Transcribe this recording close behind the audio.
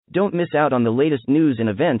Don't miss out on the latest news and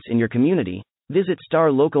events in your community. Visit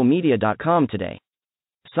starlocalmedia.com today.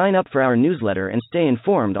 Sign up for our newsletter and stay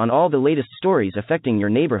informed on all the latest stories affecting your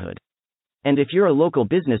neighborhood. And if you're a local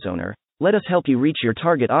business owner, let us help you reach your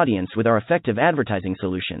target audience with our effective advertising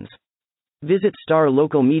solutions. Visit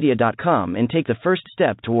starlocalmedia.com and take the first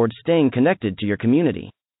step towards staying connected to your community.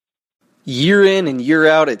 Year in and year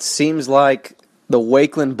out, it seems like the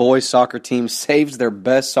Wakeland boys soccer team saves their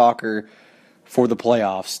best soccer for the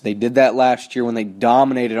playoffs. They did that last year when they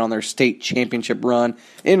dominated on their state championship run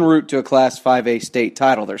en route to a Class 5A state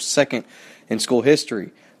title, their second in school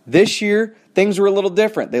history. This year, things were a little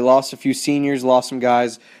different. They lost a few seniors, lost some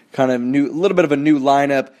guys, kind of new, a little bit of a new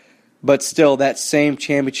lineup, but still that same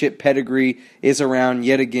championship pedigree is around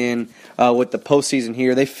yet again with the postseason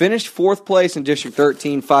here. They finished fourth place in District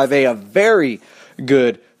 13 5A, a very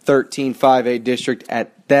good 13 5A district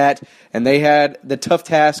at that, and they had the tough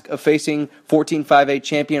task of facing 14 5A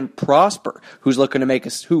champion Prosper, who were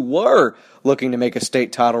looking to make a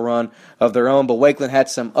state title run of their own, but Wakeland had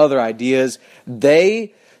some other ideas.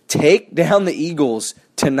 They take down the Eagles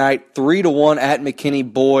tonight 3-1 at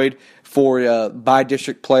McKinney Boyd for a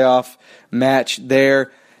by-district playoff match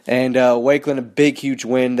there. And Wakeland, a big, huge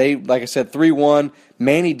win. They, like I said, 3-1.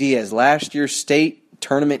 Manny Diaz, last year's state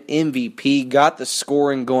tournament MVP, got the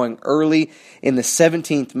scoring going early in the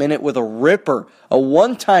 17th minute with a ripper, a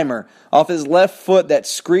one-timer off his left foot that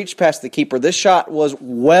screeched past the keeper. This shot was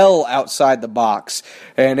well outside the box,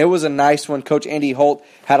 and it was a nice one. Coach Andy Holt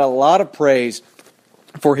had a lot of praise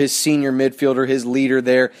for his senior midfielder, his leader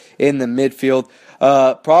there in the midfield.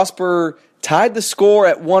 Prosper tied the score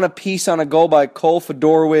at 1 apiece on a goal by Cole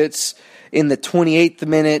Fedorowicz in the 28th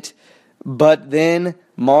minute, but then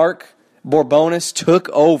Mark Borbonis took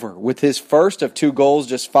over with his first of 2 goals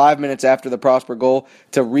just 5 minutes after the Prosper goal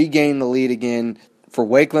to regain the lead again for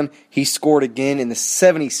Wakeland. He scored again in the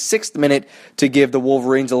 76th minute to give the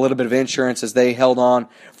Wolverines a little bit of insurance as they held on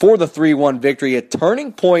for the 3-1 victory. A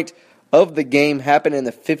turning point of the game happened in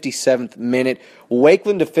the 57th minute.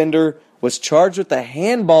 Wakeland defender was charged with a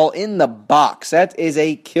handball in the box. That is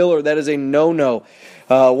a killer. That is a no-no.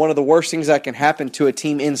 One of the worst things that can happen to a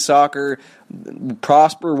team in soccer.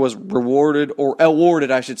 Prosper was awarded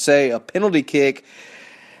a penalty kick,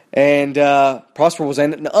 and Prosper was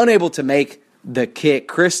unable to make the kick.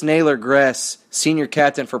 Chris Naylor-Gress, senior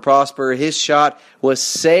captain for Prosper, his shot was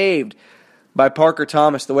saved by Parker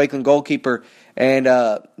Thomas, the Wakeland goalkeeper, and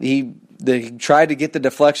he tried to get the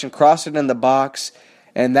deflection, crossed it in the box,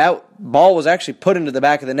 and that ball was actually put into the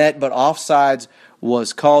back of the net, but offsides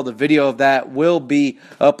was called. The video of that will be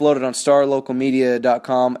uploaded on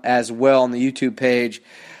starlocalmedia.com as well on the YouTube page.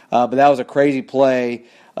 But that was a crazy play.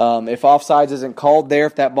 If offsides isn't called there,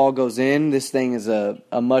 if that ball goes in, this thing is a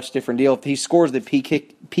much different deal. If he scores the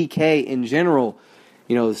PK in general,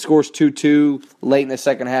 the score's 2-2 late in the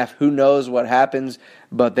second half. Who knows what happens?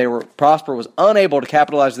 But Prosper was unable to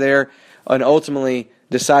capitalize there and ultimately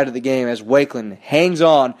decided the game as Wakeland hangs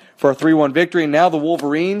on for a 3-1 victory. And now the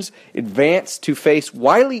Wolverines advance to face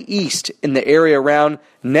Wiley East in the area round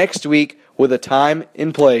next week with a time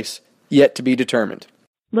and place yet to be determined.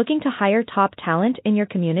 Looking to hire top talent in your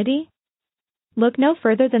community? Look no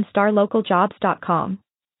further than starlocaljobs.com.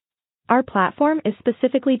 Our platform is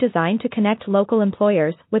specifically designed to connect local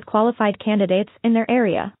employers with qualified candidates in their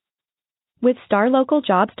area. With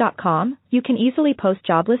starlocaljobs.com, you can easily post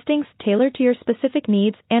job listings tailored to your specific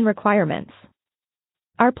needs and requirements.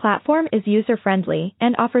 Our platform is user-friendly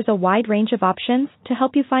and offers a wide range of options to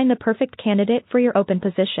help you find the perfect candidate for your open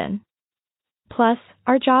position. Plus,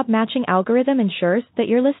 our job matching algorithm ensures that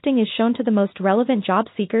your listing is shown to the most relevant job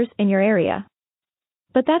seekers in your area.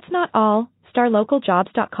 But that's not all.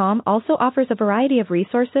 StarLocalJobs.com also offers a variety of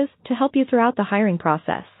resources to help you throughout the hiring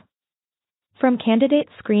process. From candidate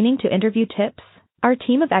screening to interview tips, our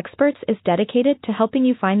team of experts is dedicated to helping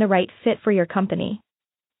you find the right fit for your company.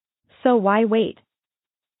 So why wait?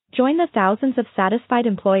 Join the thousands of satisfied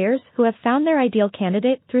employers who have found their ideal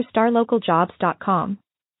candidate through StarLocalJobs.com.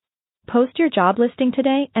 Post your job listing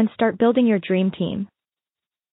today and start building your dream team.